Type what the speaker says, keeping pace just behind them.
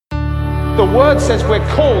The word says we're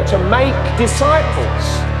called to make disciples.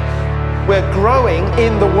 We're growing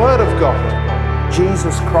in the word of God.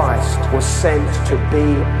 Jesus Christ was sent to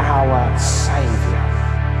be our Saviour.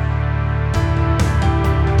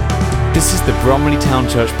 This is the Bromley Town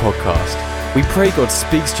Church podcast. We pray God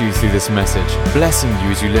speaks to you through this message, blessing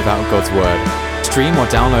you as you live out God's word. Stream or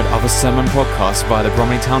download other sermon podcasts via the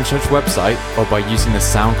Bromley Town Church website or by using the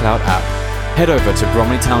SoundCloud app. Head over to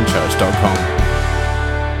bromleytownchurch.com.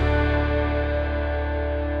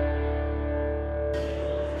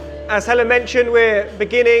 As Helen mentioned, we're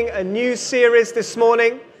beginning a new series this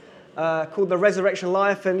morning called The Resurrection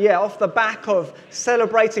Life. And off the back of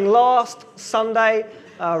celebrating last Sunday,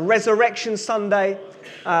 Resurrection Sunday,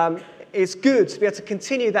 it's good to be able to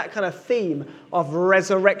continue that kind of theme of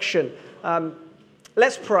resurrection.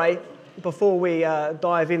 Let's pray before we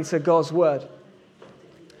dive into God's word.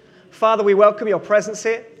 Father, we welcome your presence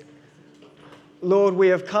here. Lord, we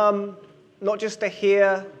have come not just to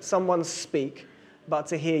hear someone speak, but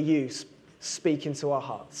to hear you speak into our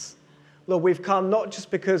hearts. Lord, we've come not just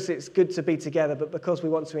because it's good to be together, but because we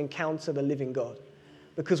want to encounter the living God.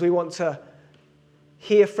 Because we want to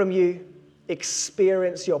hear from you,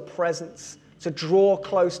 experience your presence, to draw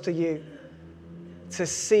close to you, to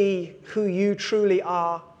see who you truly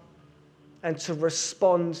are, and to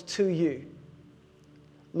respond to you.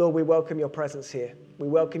 Lord, we welcome your presence here. We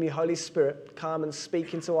welcome you, Holy Spirit. Come and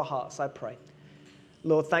speak into our hearts, I pray.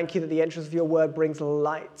 Lord, thank you that the entrance of your word brings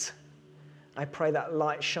light. I pray that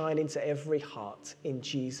light shine into every heart in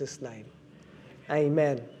Jesus' name.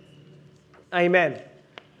 Amen. Amen.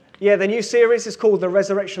 The new series is called The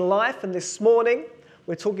Resurrection Life, and this morning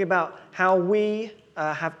we're talking about how we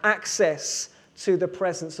have access to the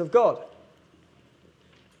presence of God.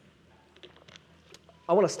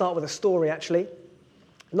 I want to start with a story, actually.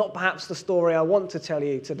 Not perhaps the story I want to tell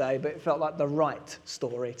you today, but it felt like the right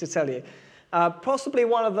story to tell you. Possibly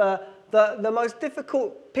one of the most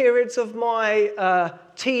difficult periods of my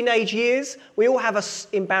teenage years. We all have an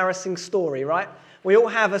embarrassing story, right? We all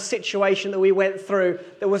have a situation that we went through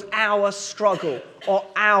that was our struggle or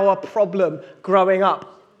our problem growing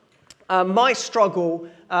up. My struggle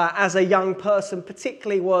as a young person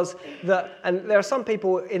particularly was that, and there are some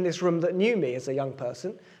people in this room that knew me as a young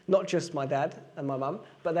person, not just my dad and my mum,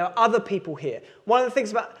 but there are other people here. One of the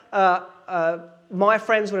things about my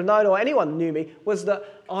friends would have known, or anyone who knew me, was that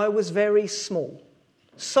I was very small.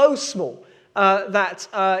 So small that,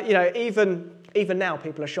 even now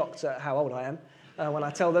people are shocked at how old I am when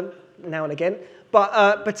I tell them now and again.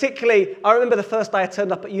 But particularly, I remember the first day I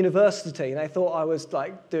turned up at university and they thought I was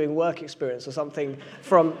like doing work experience or something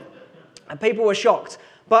and people were shocked.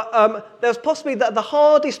 But there was possibly the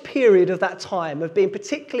hardest period of that time of being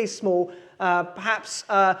particularly small, perhaps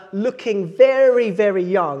looking very, very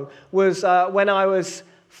young, was when I was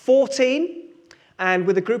 14 and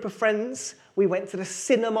with a group of friends, we went to the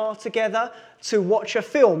cinema together to watch a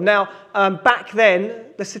film. Now, back then,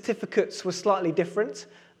 the certificates were slightly different.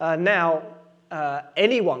 Now,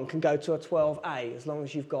 anyone can go to a 12A as long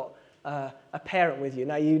as you've got a parent with you.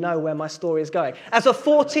 Now, you know where my story is going. As a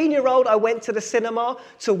 14-year-old, I went to the cinema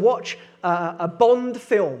to watch a Bond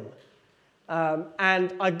film.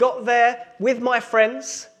 And I got there with my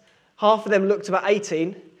friends. Half of them looked about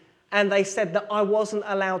 18. And they said that I wasn't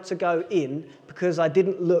allowed to go in because I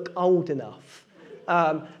didn't look old enough.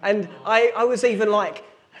 And I was even like,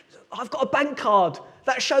 I've got a bank card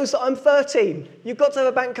that shows that I'm 13. You've got to have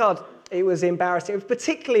a bank card. It was embarrassing. It was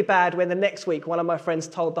particularly bad when the next week one of my friends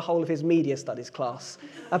told the whole of his media studies class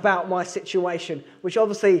about my situation, which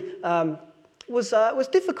obviously was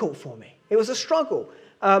difficult for me. It was a struggle.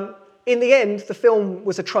 In the end, the film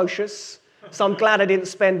was atrocious, so I'm glad I didn't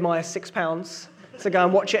spend my £6 to go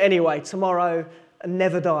and watch it anyway. Tomorrow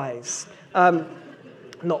Never Dies.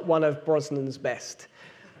 Not one of Brosnan's best.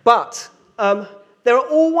 But there are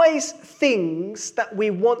always things that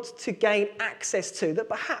we want to gain access to that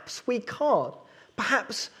perhaps we can't.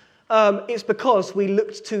 Perhaps it's because we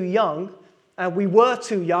looked too young, we were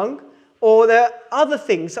too young, or there are other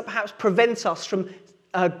things that perhaps prevent us from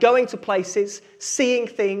going to places, seeing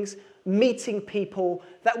things, meeting people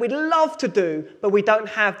that we'd love to do, but we don't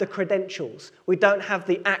have the credentials. We don't have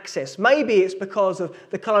the access. Maybe it's because of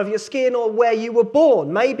the colour of your skin or where you were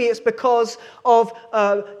born. Maybe it's because of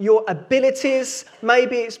your abilities.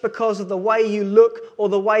 Maybe it's because of the way you look or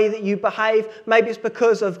the way that you behave. Maybe it's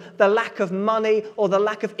because of the lack of money or the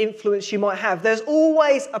lack of influence you might have. There's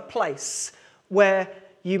always a place where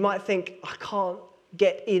you might think, I can't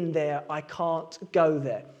get in there. I can't go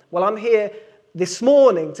there. Well, I'm here this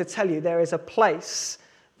morning to tell you there is a place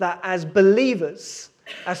that as believers,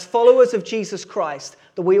 as followers of Jesus Christ,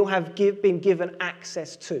 that we all have been given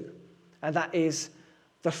access to. and that is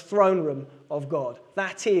the throne room of God.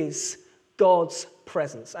 That is God's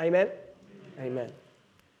presence. Amen? Amen.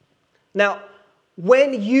 Now,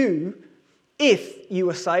 if you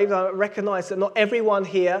were saved, I recognize that not everyone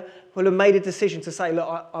here will have made a decision to say,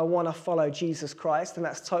 look, I want to follow Jesus Christ, and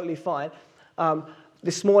that's totally fine.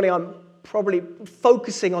 This morning I'm probably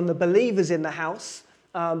focusing on the believers in the house,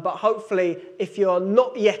 but hopefully if you're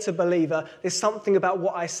not yet a believer, there's something about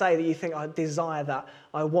what I say that you think, I desire that,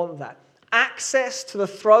 I want that. Access to the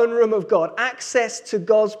throne room of God, access to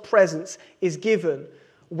God's presence is given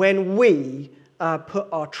when we put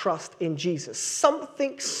our trust in Jesus.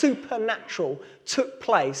 Something supernatural took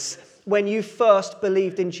place when you first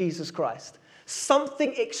believed in Jesus Christ.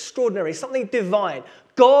 Something extraordinary, something divine.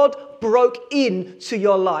 God broke into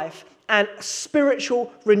your life and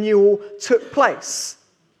spiritual renewal took place.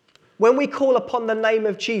 When we call upon the name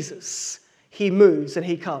of Jesus, he moves and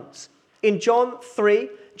he comes. In John 3,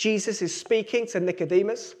 Jesus is speaking to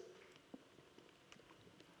Nicodemus.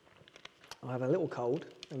 I have a little cold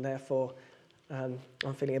and therefore I'm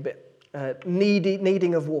feeling a bit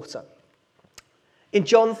needing of water. In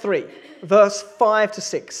John 3, verse 5 to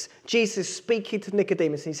 6, Jesus is speaking to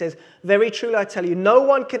Nicodemus. And he says, very truly I tell you, no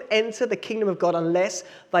one can enter the kingdom of God unless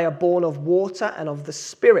they are born of water and of the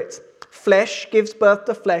Spirit. Flesh gives birth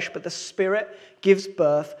to flesh, but the Spirit gives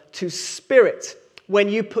birth to spirit. When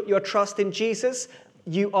you put your trust in Jesus,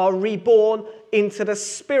 you are reborn into the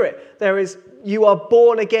Spirit. You are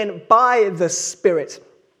born again by the Spirit.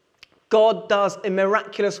 God does a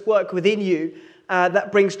miraculous work within you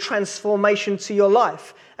that brings transformation to your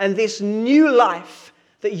life. And this new life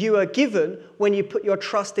that you are given when you put your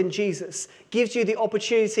trust in Jesus gives you the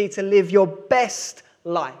opportunity to live your best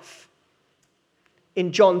life.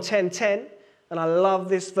 In John 10:10, and I love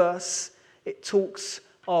this verse, it talks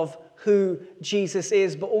of who Jesus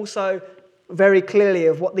is, but also very clearly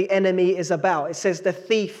of what the enemy is about. It says the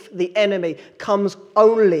thief, the enemy, comes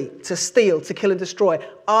only to steal, to kill and destroy.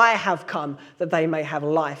 I have come that they may have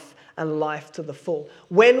life and life to the full.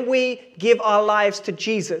 When we give our lives to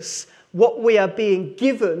Jesus, what we are being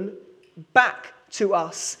given back to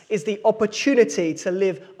us is the opportunity to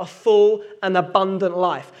live a full and abundant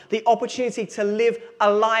life. The opportunity to live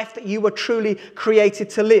a life that you were truly created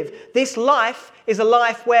to live. This life is a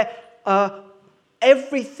life where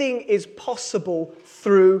everything is possible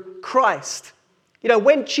through Christ. You know,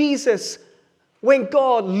 when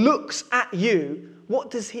God looks at you,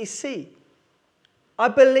 what does he see? I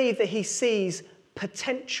believe that he sees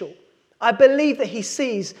potential. I believe that he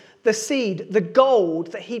sees the seed, the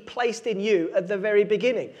gold that he placed in you at the very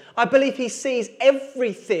beginning. I believe he sees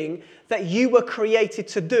everything that you were created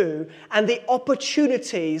to do and the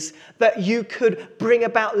opportunities that you could bring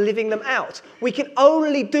about living them out. We can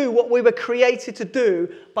only do what we were created to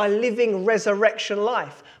do by living resurrection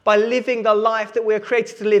life, by living the life that we are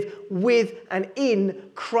created to live with and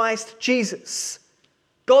in Christ Jesus.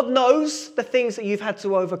 God knows the things that you've had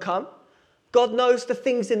to overcome. God knows the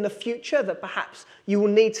things in the future that perhaps you will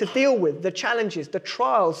need to deal with, the challenges, the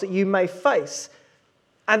trials that you may face.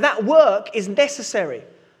 And that work is necessary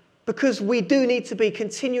because we do need to be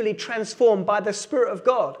continually transformed by the Spirit of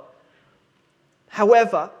God.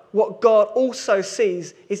 However, what God also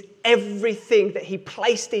sees is everything that he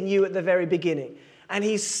placed in you at the very beginning. And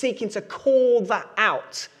he's seeking to call that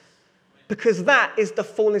out because that is the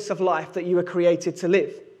fullness of life that you were created to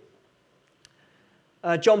live.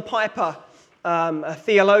 John Piper, a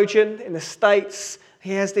theologian in the States,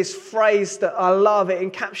 he has this phrase that I love. It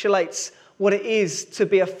encapsulates what it is to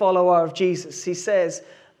be a follower of Jesus. He says,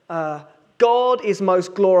 God is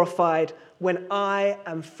most glorified when I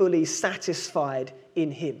am fully satisfied in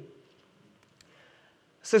him.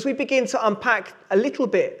 So as we begin to unpack a little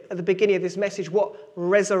bit at the beginning of this message what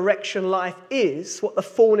resurrection life is, what the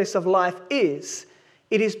fullness of life is,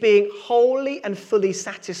 it is being wholly and fully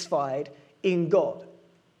satisfied in God.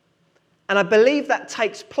 And I believe that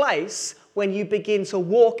takes place when you begin to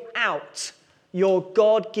walk out your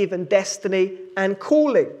God-given destiny and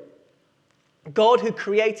calling. God who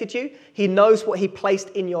created you, he knows what he placed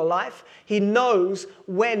in your life. He knows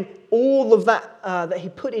when all of that that he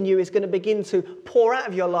put in you is going to begin to pour out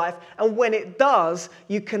of your life. And when it does,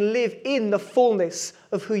 you can live in the fullness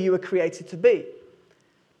of who you were created to be.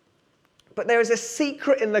 But there is a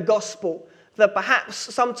secret in the gospel that perhaps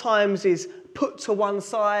sometimes is put to one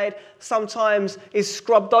side, sometimes is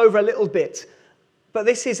scrubbed over a little bit. But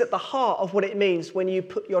this is at the heart of what it means when you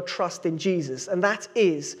put your trust in Jesus. And that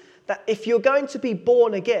is that if you're going to be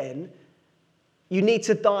born again, you need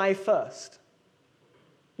to die first.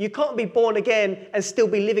 You can't be born again and still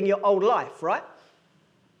be living your old life, right?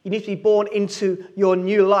 You need to be born into your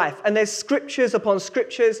new life. And there's scriptures upon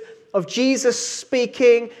scriptures of Jesus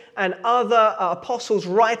speaking and other apostles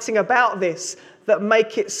writing about this that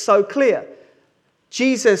make it so clear.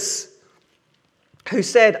 Jesus, who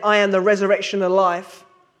said, I am the resurrection and life,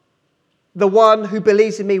 the one who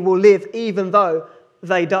believes in me will live even though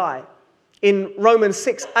they die. In Romans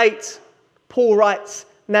 6:8, Paul writes,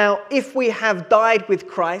 now if we have died with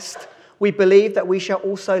Christ, we believe that we shall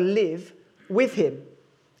also live with him.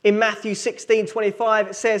 In Matthew 16:25,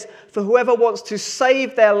 it says, for whoever wants to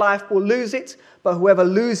save their life will lose it, but whoever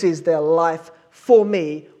loses their life for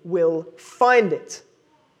me will find it.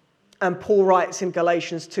 And Paul writes in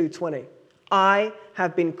Galatians 2:20, I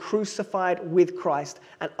have been crucified with Christ,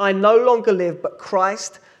 and I no longer live, but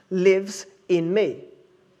Christ lives in me.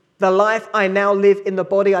 The life I now live in the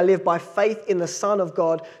body, I live by faith in the Son of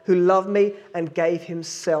God who loved me and gave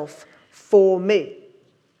himself for me.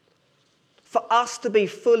 For us to be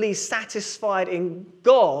fully satisfied in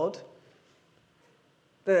God,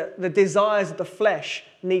 the desires of the flesh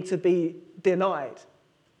need to be denied.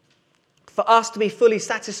 For us to be fully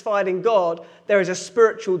satisfied in God, there is a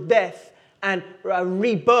spiritual death and a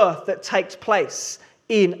rebirth that takes place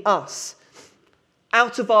in us.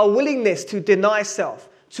 Out of our willingness to deny self,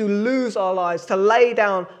 to lose our lives, to lay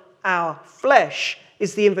down our flesh,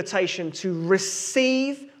 is the invitation to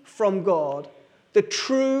receive from God the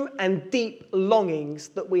true and deep longings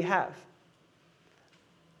that we have.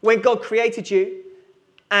 When God created you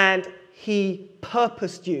and he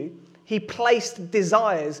purposed you, he placed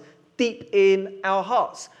desires deep in our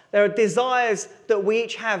hearts. There are desires that we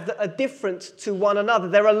each have that are different to one another.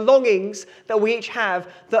 There are longings that we each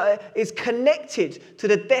have that is connected to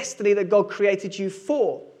the destiny that God created you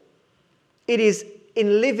for. It is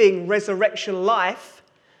in living resurrection life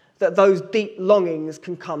that those deep longings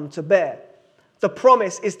can come to bear. The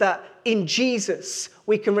promise is that in Jesus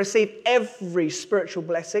we can receive every spiritual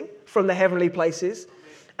blessing from the heavenly places,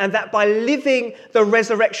 and that by living the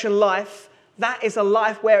resurrection life, that is a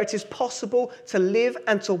life where it is possible to live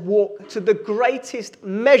and to walk to the greatest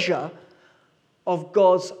measure of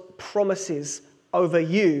God's promises over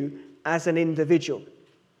you as an individual.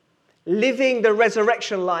 Living the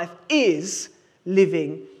resurrection life is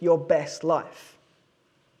living your best life.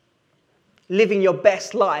 Living your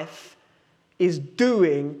best life is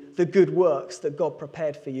doing the good works that God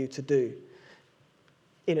prepared for you to do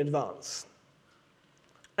in advance.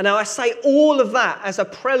 And now I say all of that as a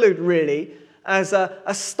prelude, really, as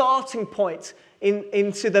a starting point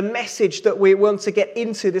into the message that we want to get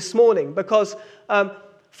into this morning. Because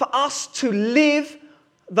for us to live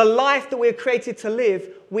the life that we're created to live,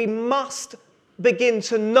 we must begin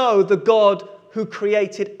to know the God who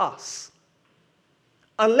created us.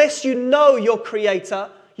 Unless you know your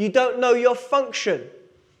Creator, you don't know your function.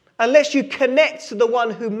 Unless you connect to the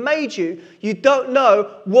one who made you, you don't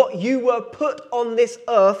know what you were put on this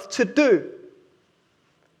earth to do.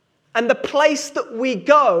 And the place that we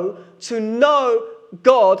go to know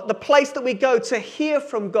God, the place that we go to hear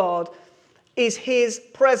from God, is his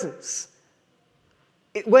presence.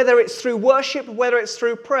 Whether it's through worship, whether it's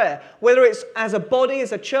through prayer, whether it's as a body,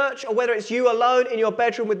 as a church, or whether it's you alone in your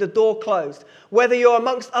bedroom with the door closed, whether you're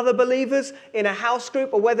amongst other believers in a house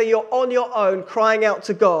group, or whether you're on your own crying out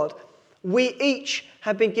to God, we each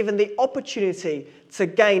have been given the opportunity to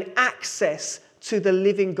gain access to the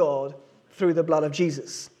living God through the blood of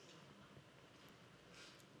Jesus.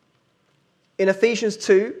 In Ephesians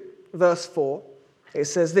 2, verse 4, it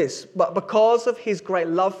says this, "But because of his great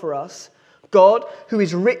love for us, God, who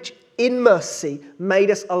is rich in mercy,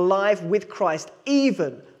 made us alive with Christ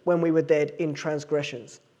even when we were dead in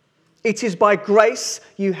transgressions. It is by grace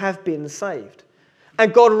you have been saved.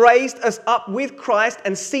 And God raised us up with Christ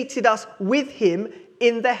and seated us with him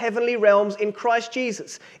in the heavenly realms in Christ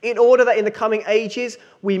Jesus, in order that in the coming ages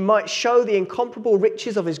we might show the incomparable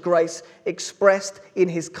riches of his grace expressed in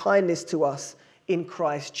his kindness to us in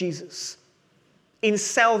Christ Jesus." In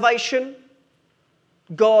salvation,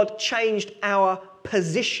 God changed our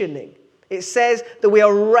positioning. It says that we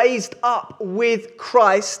are raised up with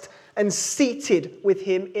Christ and seated with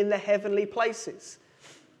him in the heavenly places.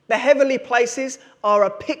 The heavenly places are a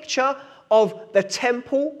picture of the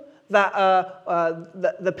temple that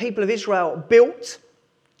the people of Israel built,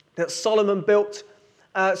 that Solomon built.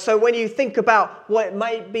 So when you think about what it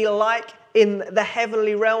may be like in the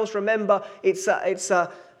heavenly realms, remember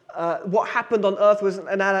what happened on earth was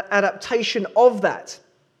an adaptation of that.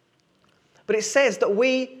 But it says that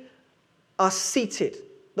we are seated,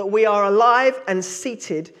 that we are alive and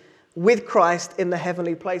seated with Christ in the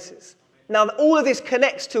heavenly places. Now, all of this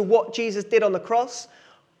connects to what Jesus did on the cross.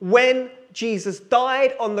 When Jesus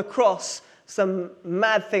died on the cross, some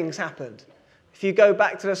mad things happened. If you go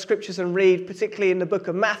back to the scriptures and read, particularly in the book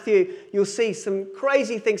of Matthew, you'll see some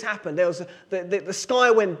crazy things happen. There was the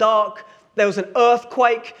sky went dark. There was an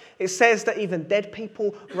earthquake. It says that even dead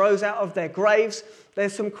people rose out of their graves.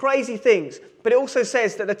 There's some crazy things. But it also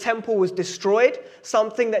says that the temple was destroyed,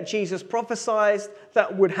 something that Jesus prophesied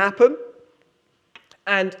that would happen.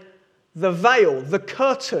 And the veil, the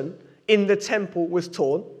curtain in the temple was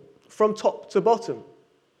torn from top to bottom.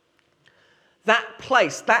 That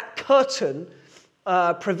place, that curtain,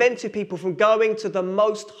 prevented people from going to the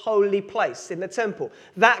most holy place in the temple.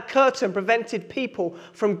 That curtain prevented people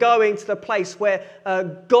from going to the place where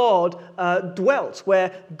God dwelt,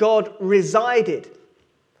 where God resided.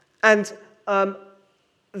 And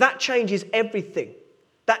that changes everything.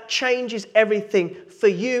 That changes everything for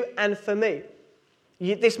you and for me.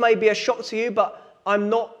 This may be a shock to you, but I'm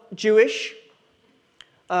not Jewish.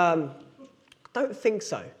 Don't think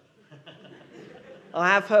so. I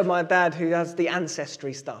have heard my dad, who does the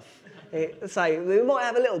ancestry stuff, say we might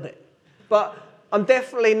have a little bit. But I'm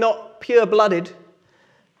definitely not pure-blooded.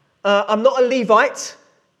 I'm not a Levite.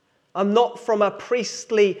 I'm not from a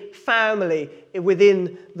priestly family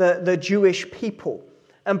within the Jewish people.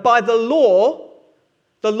 And by the law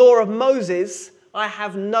of Moses, I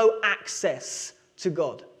have no access to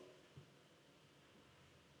God.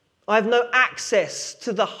 I have no access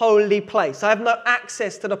to the holy place. I have no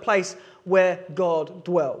access to the place where God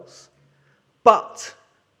dwells. But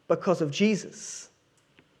because of Jesus,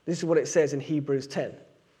 this is what it says in Hebrews 10.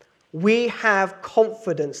 We have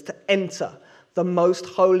confidence to enter the most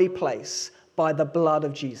holy place by the blood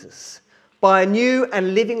of Jesus, by a new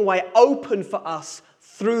and living way open for us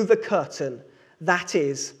through the curtain, that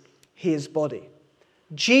is his body.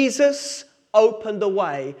 Jesus opened the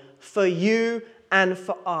way for you and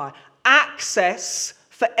for I. Access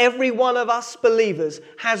for every one of us believers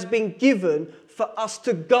has been given for us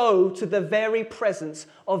to go to the very presence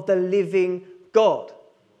of the living God.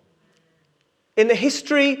 In the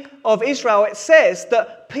history of Israel, it says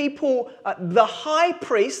that people, the high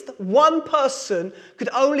priest, one person, could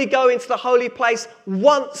only go into the holy place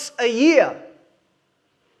once a year.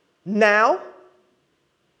 Now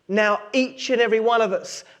each and every one of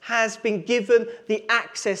us has been given the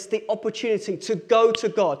access, the opportunity to go to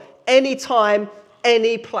God anytime,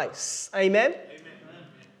 any place. Amen? Amen?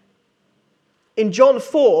 In John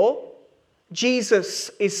 4,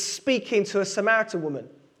 Jesus is speaking to a Samaritan woman.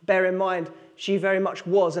 Bear in mind, she very much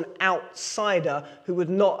was an outsider who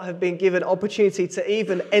would not have been given opportunity to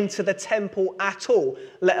even enter the temple at all,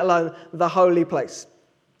 let alone the holy place.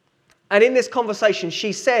 And in this conversation,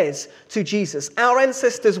 she says to Jesus, "Our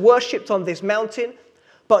ancestors worshipped on this mountain,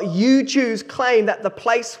 but you Jews claim that the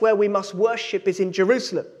place where we must worship is in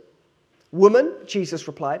Jerusalem." "Woman," Jesus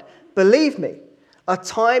replied, "believe me, a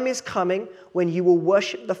time is coming when you will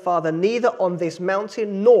worship the Father neither on this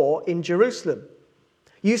mountain nor in Jerusalem.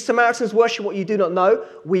 You Samaritans worship what you do not know.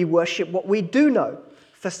 We worship what we do know,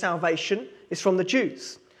 for salvation is from the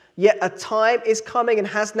Jews. Yet a time is coming and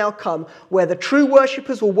has now come where the true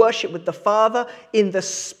worshippers will worship with the Father in the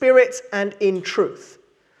Spirit and in truth.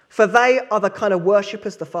 For they are the kind of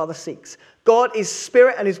worshippers the Father seeks. God is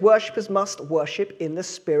Spirit, and his worshippers must worship in the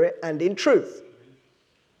Spirit and in truth."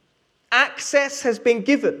 Access has been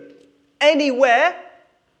given anywhere,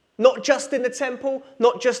 not just in the temple,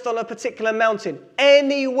 not just on a particular mountain.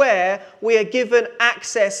 Anywhere we are given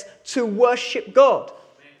access to worship God.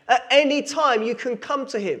 At any time you can come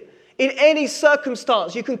to him. In any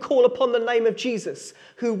circumstance you can call upon the name of Jesus,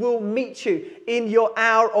 who will meet you in your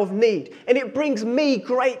hour of need. And it brings me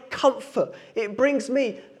great comfort. It brings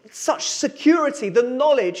me such security, the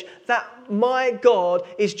knowledge that my God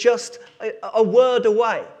is just a word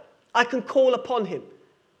away. I can call upon him.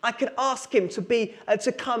 I can ask him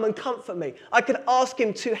to come and comfort me. I can ask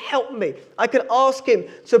him to help me. I can ask him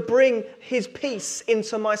to bring his peace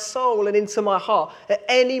into my soul and into my heart at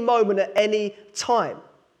any moment, at any time.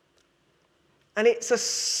 And it's a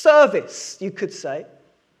service, you could say,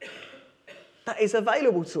 that is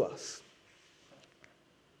available to us.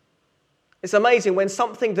 It's amazing when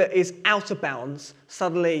something that is out of bounds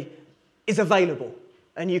suddenly is available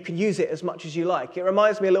and you can use it as much as you like. It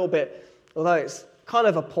reminds me a little bit, although it's kind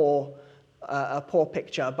of a poor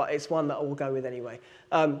picture, but it's one that I will go with anyway.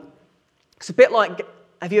 It's a bit like,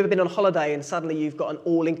 have you ever been on holiday and suddenly you've got an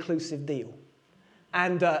all-inclusive deal?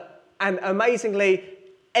 And amazingly,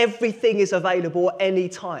 everything is available at any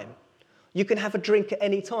time. You can have a drink at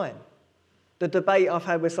any time. The debate I've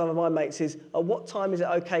had with some of my mates is, at what time is it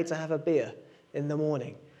okay to have a beer in the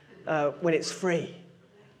morning when it's free?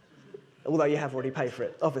 Although you have already paid for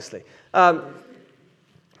it, obviously.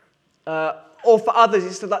 or for others,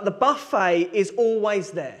 it's that the buffet is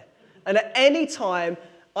always there. And at any time,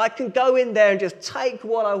 I can go in there and just take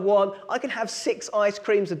what I want. I can have 6 ice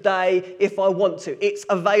creams a day if I want to. It's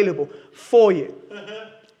available for you.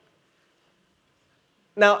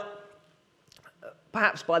 Now,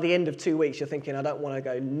 perhaps by the end of 2 weeks, you're thinking, I don't want to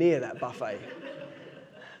go near that buffet.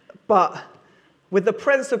 But with the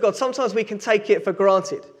presence of God, sometimes we can take it for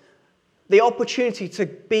granted. The opportunity to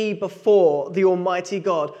be before the Almighty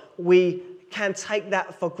God, we can take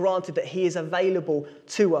that for granted, that He is available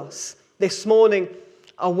to us. This morning,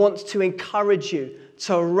 I want to encourage you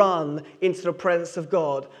to run into the presence of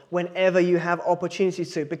God whenever you have opportunity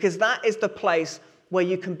to, because that is the place where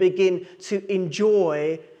you can begin to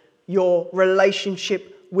enjoy your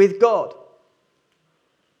relationship with God.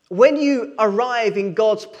 When you arrive in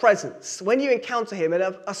God's presence, when you encounter Him,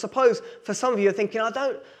 and I suppose for some of you are thinking, I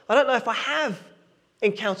don't know if I have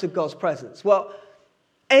encountered God's presence. Well,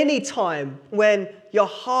 any time when your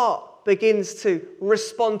heart begins to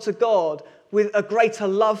respond to God with a greater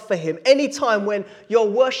love for Him, any time when your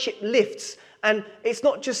worship lifts and it's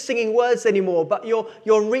not just singing words anymore, but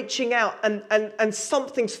you're reaching out and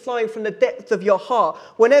something's flowing from the depth of your heart,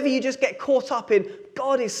 whenever you just get caught up in,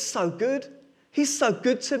 God is so good, He's so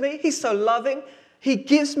good to me, He's so loving, He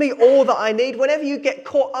gives me all that I need. Whenever you get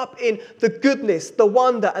caught up in the goodness, the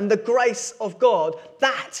wonder, and the grace of God,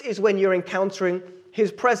 that is when you're encountering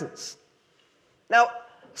His presence. Now,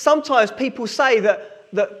 sometimes people say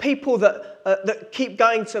that people that keep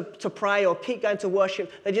going to pray or keep going to worship,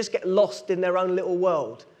 they just get lost in their own little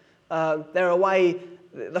world. They're away,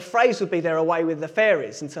 the phrase would be they're away with the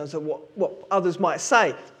fairies in terms of what others might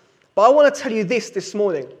say. But I want to tell you this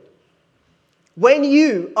morning. When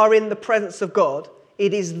you are in the presence of God,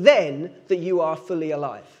 it is then that you are fully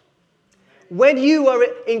alive. When you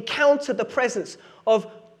encounter the presence of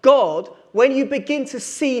God, when you begin to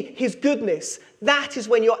see His goodness, that is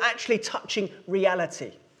when you're actually touching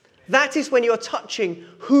reality. That is when you're touching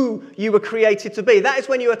who you were created to be. That is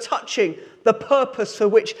when you are touching the purpose for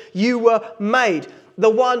which you were made. The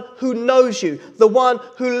one who knows you, the one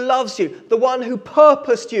who loves you, the one who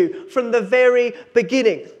purposed you from the very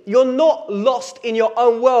beginning. You're not lost in your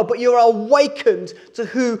own world, but you're awakened to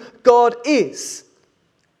who God is.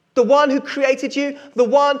 The one who created you, the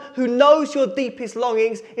one who knows your deepest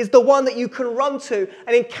longings, is the one that you can run to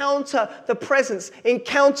and encounter the presence,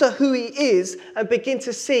 encounter who He is, and begin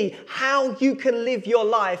to see how you can live your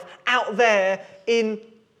life out there in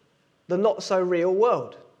the not so real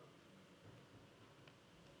world.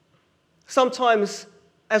 Sometimes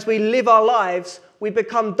as we live our lives, we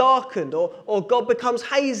become darkened or God becomes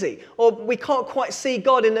hazy, or we can't quite see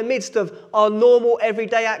God in the midst of our normal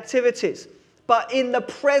everyday activities. But in the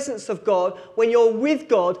presence of God, when you're with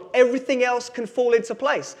God, everything else can fall into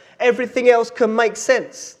place. Everything else can make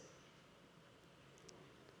sense.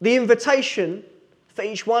 The invitation for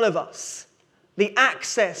each one of us, the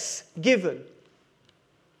access given,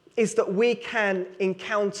 is that we can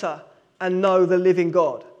encounter and know the living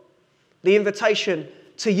God. The invitation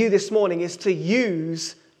to you this morning is to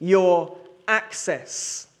use your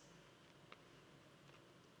access.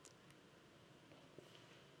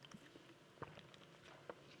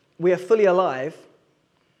 We are fully alive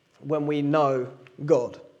when we know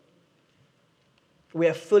God. We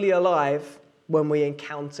are fully alive when we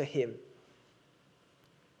encounter Him.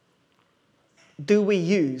 Do we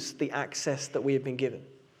use the access that we have been given?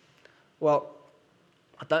 Well,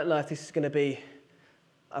 I don't know if this is going to be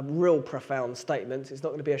a real profound statement. It's not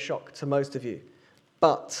going to be a shock to most of you.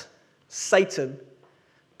 But Satan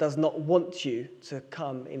does not want you to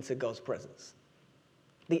come into God's presence.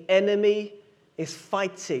 The enemy is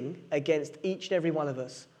fighting against each and every one of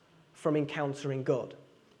us from encountering God.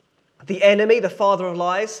 The enemy, the father of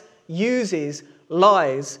lies, uses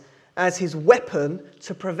lies as his weapon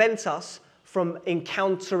to prevent us from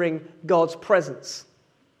encountering God's presence.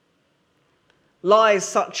 Lies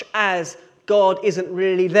such as God isn't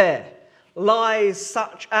really there. Lies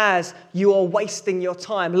such as you are wasting your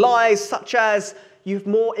time. Lies such as you've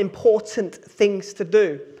more important things to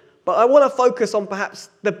do. But I want to focus on perhaps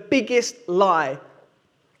the biggest lie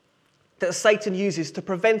that Satan uses to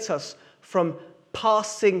prevent us from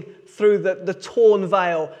passing through the torn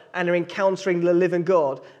veil and encountering the living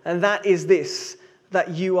God. And that is this,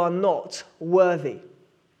 that you are not worthy.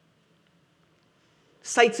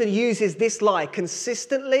 Satan uses this lie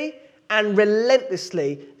consistently and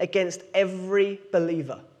relentlessly against every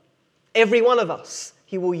believer. Every one of us,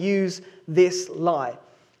 he will use this lie.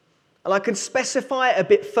 And I can specify it a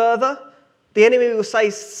bit further The enemy will say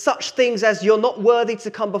such things as you're not worthy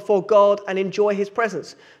to come before God and enjoy his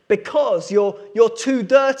presence because you're too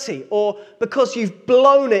dirty, or because you've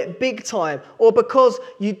blown it big time, or because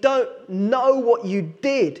you don't know what you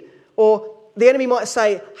did. Or the enemy might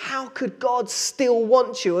say, how could God still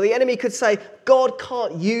want you? Or the enemy could say, God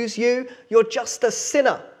can't use you. You're just a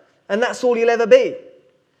sinner, and that's all you'll ever be.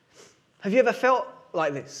 Have you ever felt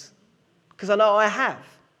like this? Because I know I have.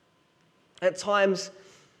 At times,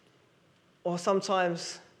 or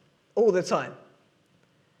sometimes all the time.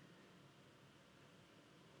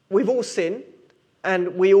 We've all sinned,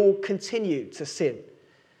 and we all continue to sin.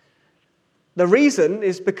 The reason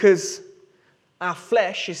is because our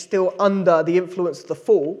flesh is still under the influence of the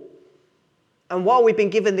fall. And while we've been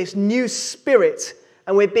given this new spirit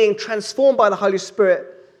and we're being transformed by the Holy Spirit,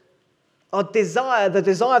 the desire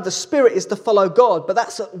of the Spirit is to follow God, but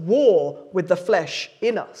that's at war with the flesh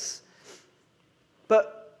in us.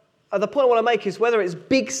 But the point I want to make is whether it's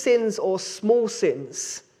big sins or small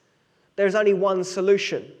sins, there's only one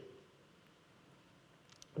solution.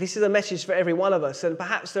 This is a message for every one of us, and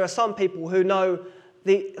perhaps there are some people who know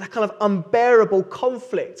the kind of unbearable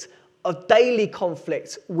conflict of daily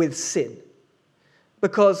conflict with sin.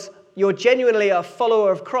 Because you're genuinely a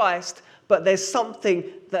follower of Christ, but there's something,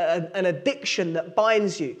 an addiction that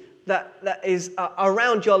binds you, that is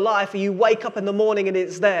around your life, and you wake up in the morning and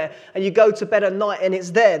it's there, and you go to bed at night and it's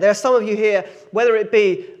there. There are some of you here, whether it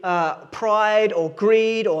be pride or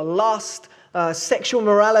greed or lust, sexual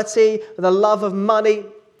morality, the love of money,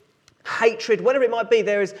 hatred, whatever it might be,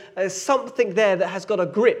 there is something there that has got a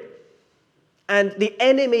grip. And the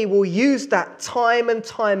enemy will use that time and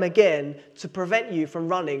time again to prevent you from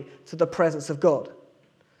running to the presence of God.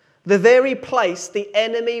 The very place the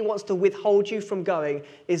enemy wants to withhold you from going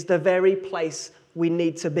is the very place we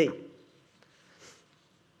need to be.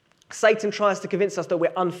 Satan tries to convince us that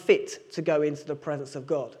we're unfit to go into the presence of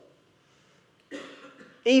God.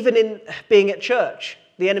 Even in being at church,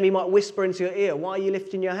 the enemy might whisper into your ear, why are you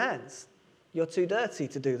lifting your hands? You're too dirty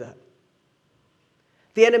to do that.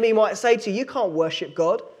 The enemy might say to you, you can't worship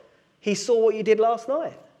God. He saw what you did last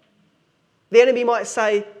night. The enemy might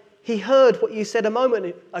say, he heard what you said a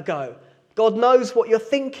moment ago. God knows what you're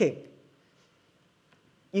thinking.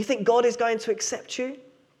 You think God is going to accept you?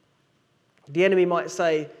 The enemy might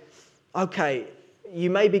say, okay,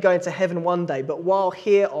 you may be going to heaven one day, but while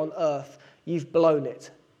here on earth, you've blown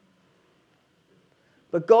it.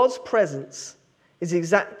 But God's presence is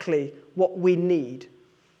exactly what we need,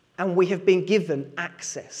 and we have been given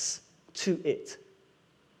access to it.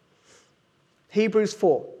 Hebrews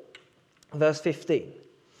 4, verse 15.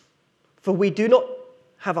 For we do not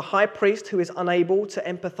have a high priest who is unable to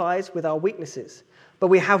empathize with our weaknesses, but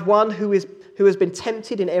we have one who has been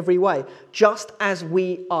tempted in every way, just as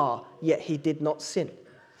we are, yet he did not sin.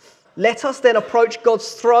 Let us then approach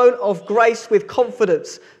God's throne of grace with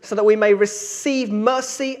confidence, so that we may receive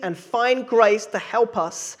mercy and find grace to help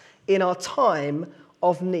us in our time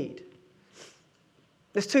of need.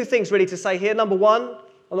 There's two things really to say here. Number one,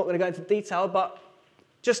 I'm not going to go into detail, but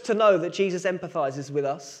just to know that Jesus empathizes with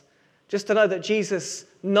us, just to know that Jesus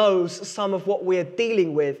knows some of what we're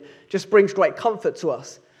dealing with, just brings great comfort to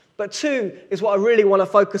us. But two is what I really want to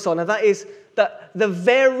focus on, and that is that the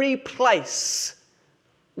very place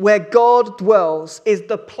where God dwells is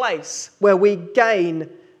the place where we gain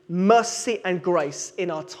mercy and grace in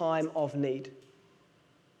our time of need.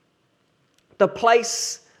 The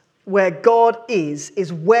place where God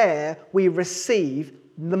is where we receive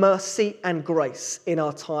the mercy and grace in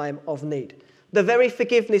our time of need. The very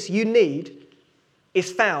forgiveness you need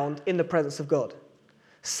is found in the presence of God.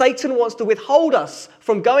 Satan wants to withhold us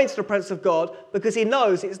from going to the presence of God because he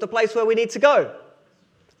knows it's the place where we need to go.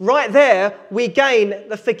 Right there, we gain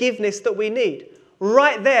the forgiveness that we need.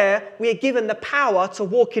 Right there, we are given the power to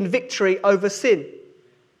walk in victory over sin.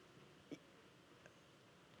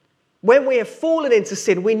 When we have fallen into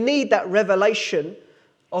sin, we need that revelation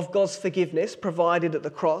of God's forgiveness provided at the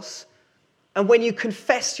cross. And when you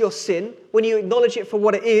confess your sin, when you acknowledge it for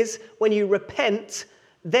what it is, when you repent,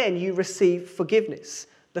 then you receive forgiveness.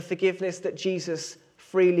 The forgiveness that Jesus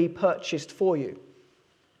freely purchased for you.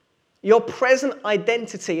 Your present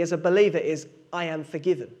identity as a believer is, I am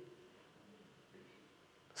forgiven.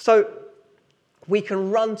 So we can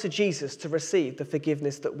run to Jesus to receive the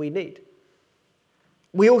forgiveness that we need.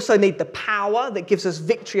 We also need the power that gives us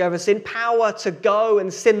victory over sin, power to go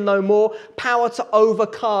and sin no more, power to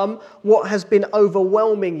overcome what has been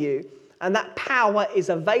overwhelming you. And that power is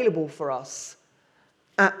available for us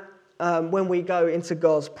when we go into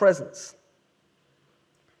God's presence.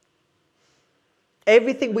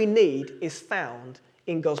 Everything we need is found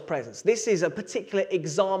in God's presence. This is a particular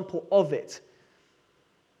example of it.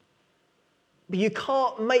 But you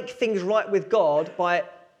can't make things right with God by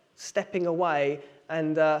stepping away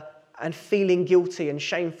and feeling guilty and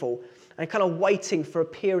shameful and kind of waiting for a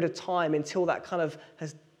period of time until that kind of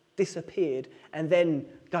has disappeared and then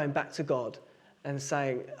going back to God and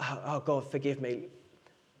saying, oh God, forgive me.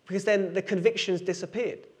 Because then the conviction's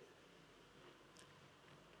disappeared.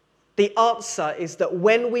 The answer is that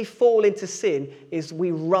when we fall into sin is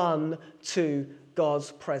we run to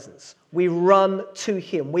God's presence. We run to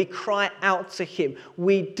him. We cry out to him.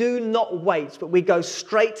 We do not wait, but we go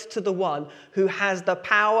straight to the one who has the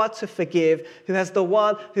power to forgive, who has the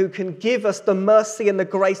one who can give us the mercy and the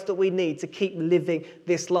grace that we need to keep living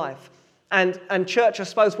this life. And church, I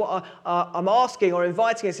suppose what I'm asking or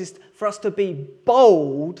inviting us is for us to be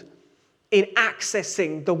bold in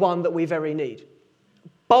accessing the one that we very need.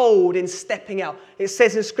 Bold in stepping out. It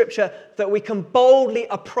says in Scripture that we can boldly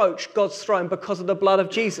approach God's throne because of the blood of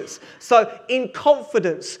Jesus. So in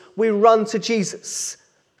confidence, we run to Jesus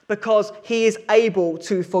because he is able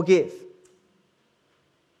to forgive.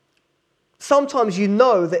 Sometimes you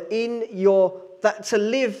know that to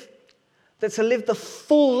live the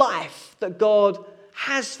full life that God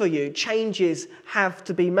has for you, changes have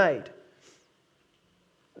to be made.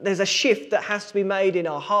 There's a shift that has to be made in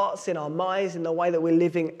our hearts, in our minds, in the way that we're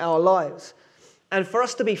living our lives. And for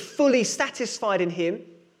us to be fully satisfied in him,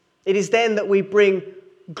 it is then that we bring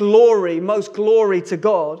glory, most glory to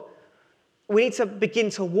God. We need to begin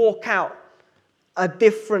to walk out a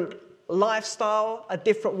different lifestyle, a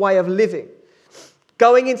different way of living.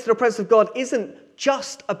 Going into the presence of God isn't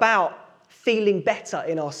just about feeling better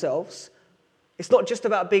in ourselves. It's not just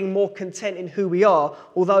about being more content in who we are,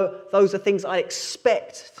 although those are things I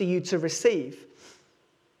expect for you to receive.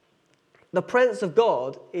 The presence of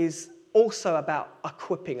God is also about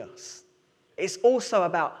equipping us. It's also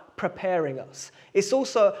about preparing us. It's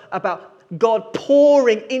also about God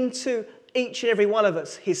pouring into each and every one of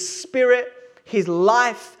us his spirit, his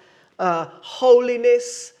life,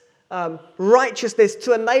 holiness, righteousness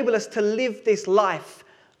to enable us to live this life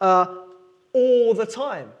all the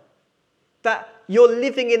time. That you're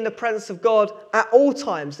living in the presence of God at all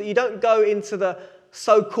times, that you don't go into the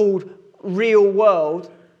so-called real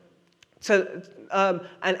world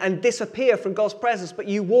and disappear from God's presence, but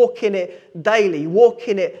you walk in it daily, walk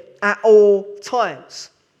in it at all times.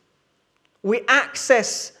 We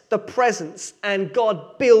access the presence and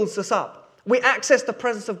God builds us up. We access the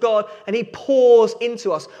presence of God and he pours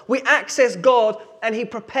into us. We access God and he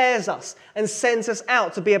prepares us and sends us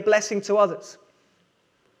out to be a blessing to others.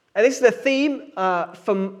 And this is the theme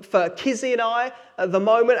for Kizzy and I at the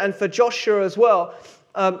moment, and for Joshua as well.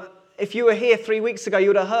 If you were here 3 weeks ago, you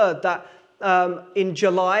would have heard that in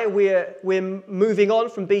July we're moving on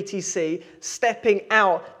from BTC, stepping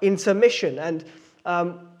out into mission. And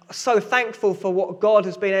so thankful for what God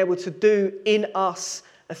has been able to do in us,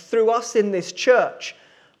 through us in this church.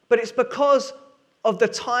 But it's because of the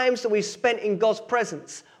times that we've spent in God's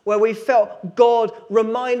presence, where we felt God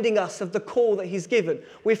reminding us of the call that he's given.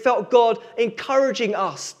 We felt God encouraging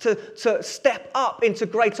us to step up into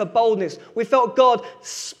greater boldness. We felt God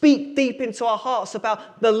speak deep into our hearts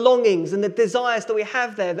about the longings and the desires that we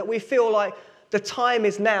have there, that we feel like the time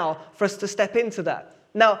is now for us to step into that.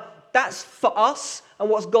 Now, that's for us and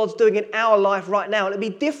what God's doing in our life right now. And it'd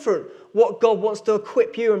be different what God wants to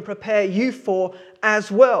equip you and prepare you for as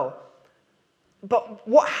well. But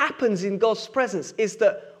what happens in God's presence is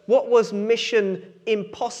that what was mission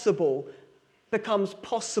impossible becomes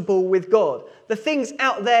possible with God. The things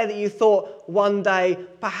out there that you thought one day,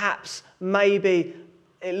 perhaps, maybe,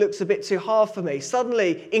 it looks a bit too hard for me.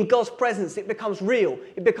 Suddenly, in God's presence, it becomes real.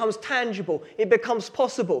 It becomes tangible. It becomes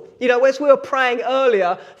possible. You know, as we were praying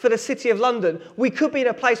earlier for the City of London, we could be in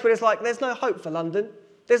a place where it's like, there's no hope for London.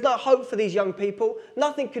 There's no hope for these young people.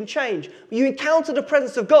 Nothing can change. You encounter the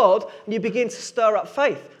presence of God and you begin to stir up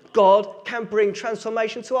faith. God can bring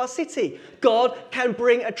transformation to our city. God can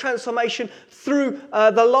bring a transformation through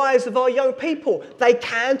the lives of our young people. They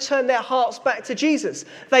can turn their hearts back to Jesus.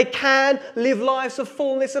 They can live lives of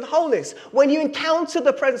fullness and wholeness. When you encounter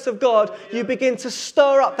the presence of God, you begin to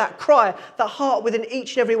stir up that cry, that heart within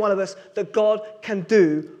each and every one of us, that God can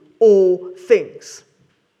do all things.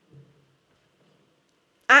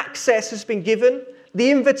 Access has been given.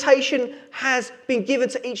 The invitation has been given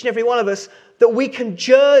to each and every one of us that we can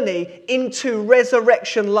journey into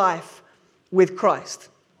resurrection life with Christ.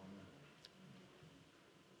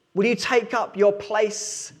 Will you take up your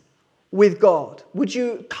place with God? Would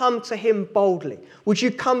you come to him boldly? Would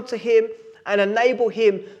you come to him and enable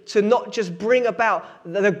him to not just bring about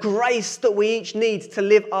the grace that we each need to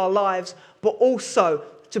live our lives, but also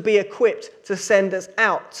to be equipped to send us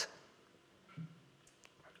out.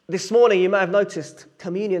 This morning, you may have noticed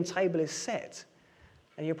communion table is set.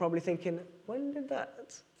 And you're probably thinking, when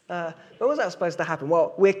was that supposed to happen?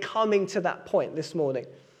 Well, we're coming to that point this morning.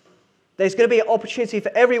 There's going to be an opportunity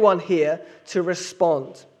for everyone here to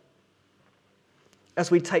respond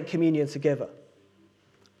as we take communion together.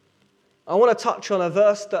 I want to touch on a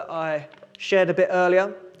verse that I shared a bit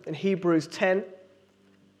earlier in Hebrews 10. It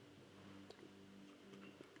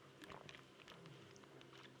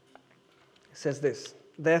says this,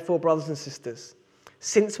 "Therefore, brothers and sisters,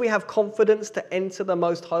 since we have confidence to enter the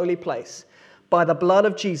most holy place by the blood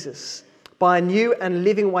of Jesus, by a new and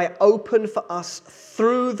living way open for us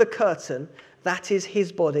through the curtain, that is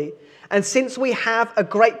his body, and since we have a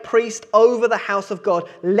great priest over the house of God,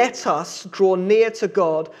 let us draw near to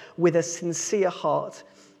God with a sincere heart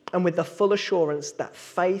and with the full assurance that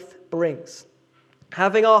faith brings,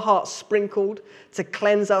 having our hearts sprinkled to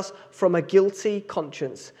cleanse us from a guilty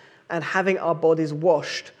conscience and having our bodies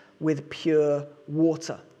washed with pure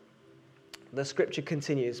water." The scripture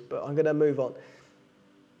continues, but I'm going to move on.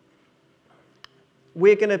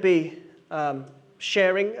 We're going to be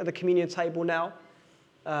sharing at the communion table now.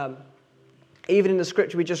 Even in the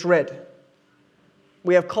scripture we just read,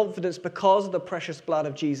 we have confidence because of the precious blood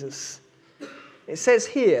of Jesus. It says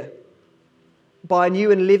here, by a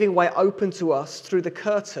new and living way open to us through the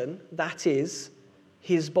curtain, that is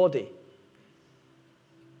his body.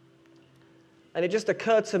 And it just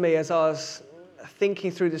occurred to me as I was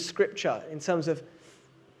thinking through the scripture in terms of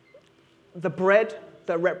the bread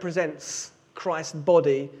that represents Christ's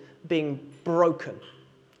body being broken,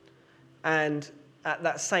 and at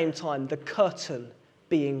that same time the curtain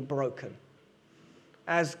being broken.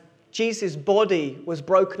 As Jesus' body was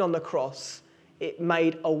broken on the cross, it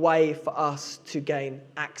made a way for us to gain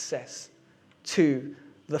access to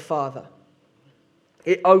the Father.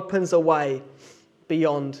 It opens a way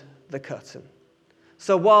beyond the curtain.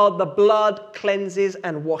 So while the blood cleanses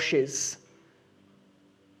and washes,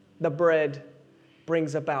 the bread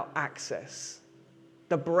brings about access.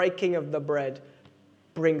 The breaking of the bread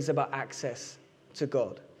brings about access to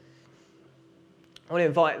God. I want to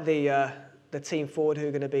invite the team forward who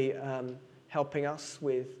are going to be helping us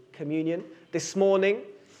with communion. This morning,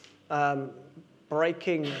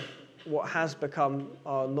 breaking what has become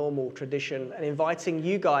our normal tradition and inviting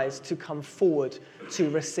you guys to come forward to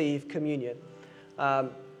receive communion.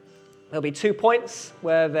 There'll be 2 points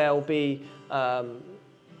where there'll be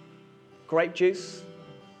grape juice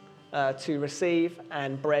to receive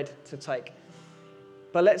and bread to take.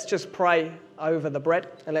 But let's just pray over the bread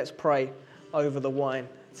and let's pray over the wine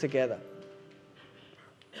together.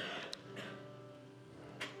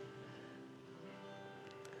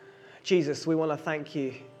 Jesus, we want to thank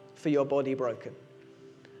you for your body broken.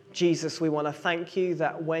 Jesus, we want to thank you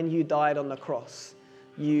that when you died on the cross,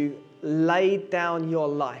 you laid down your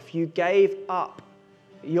life. You gave up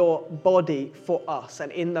your body for us.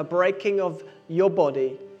 And in the breaking of your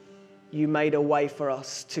body, you made a way for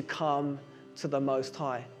us to come to the Most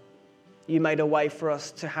High. You made a way for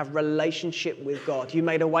us to have relationship with God. You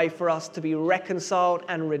made a way for us to be reconciled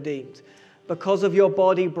and redeemed. Because of your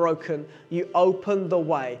body broken, you opened the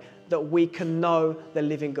way that we can know the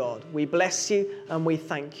living God. We bless you and we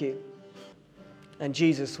thank you. And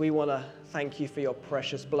Jesus, we want to thank you for your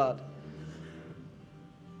precious blood.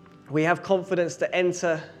 We have confidence to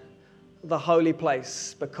enter the holy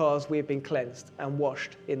place because we've been cleansed and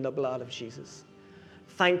washed in the blood of Jesus.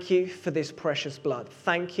 Thank you for this precious blood.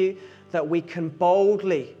 Thank you that we can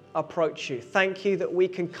boldly approach you. Thank you that we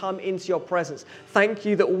can come into your presence. Thank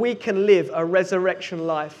you that we can live a resurrection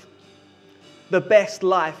life, the best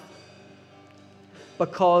life,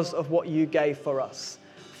 because of what you gave for us.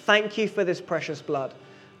 Thank you for this precious blood.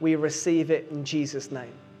 We receive it in Jesus'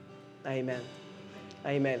 name. Amen.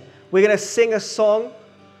 Amen. We're going to sing a song.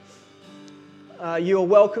 You are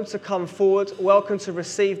welcome to come forward, welcome to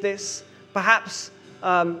receive this. Perhaps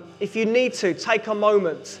if you need to, take a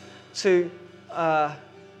moment to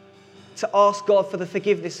ask God for the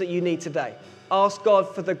forgiveness that you need today. Ask God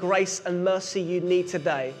for the grace and mercy you need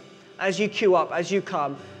today as you queue up, as you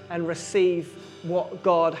come and receive what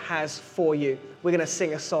God has for you. We're going to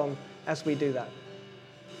sing a song as we do that.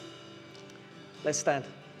 Let's stand.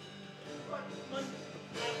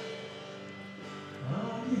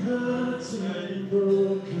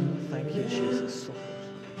 Thank you, Jesus.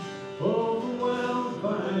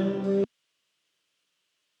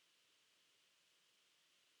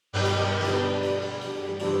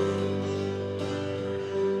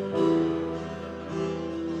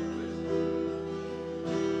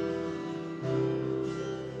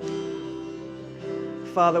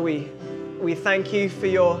 Father, we We thank you for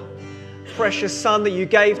your precious Son that you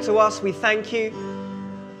gave to us. We thank you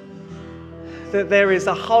that there is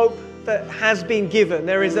a hope that has been given.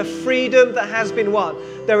 There is a freedom that has been won.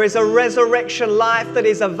 There is a resurrection life that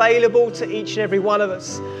is available to each and every one of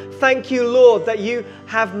us. Thank you, Lord, that you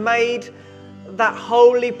have made that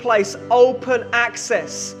holy place open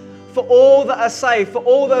access for all that are saved, for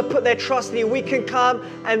all that have put their trust in you. We can come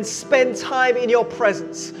and spend time in your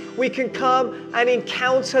presence. We can come and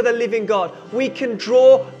encounter the living God. We can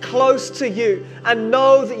draw close to you and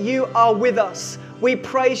know that you are with us. We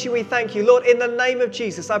praise you, we thank you. Lord, in the name of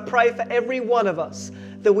Jesus, I pray for every one of us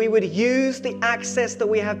that we would use the access that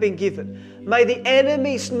we have been given. May the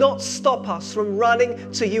enemies not stop us from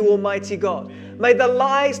running to you, Almighty God. May the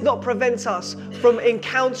lies not prevent us from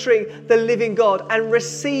encountering the living God and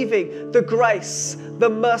receiving the grace, the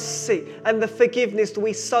mercy, and the forgiveness that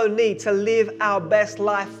we so need to live our best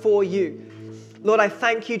life for you. Lord, I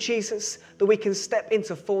thank you, Jesus, that we can step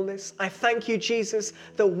into fullness. I thank you, Jesus,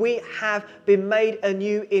 that we have been made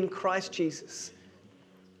anew in Christ Jesus.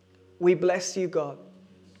 We bless you, God.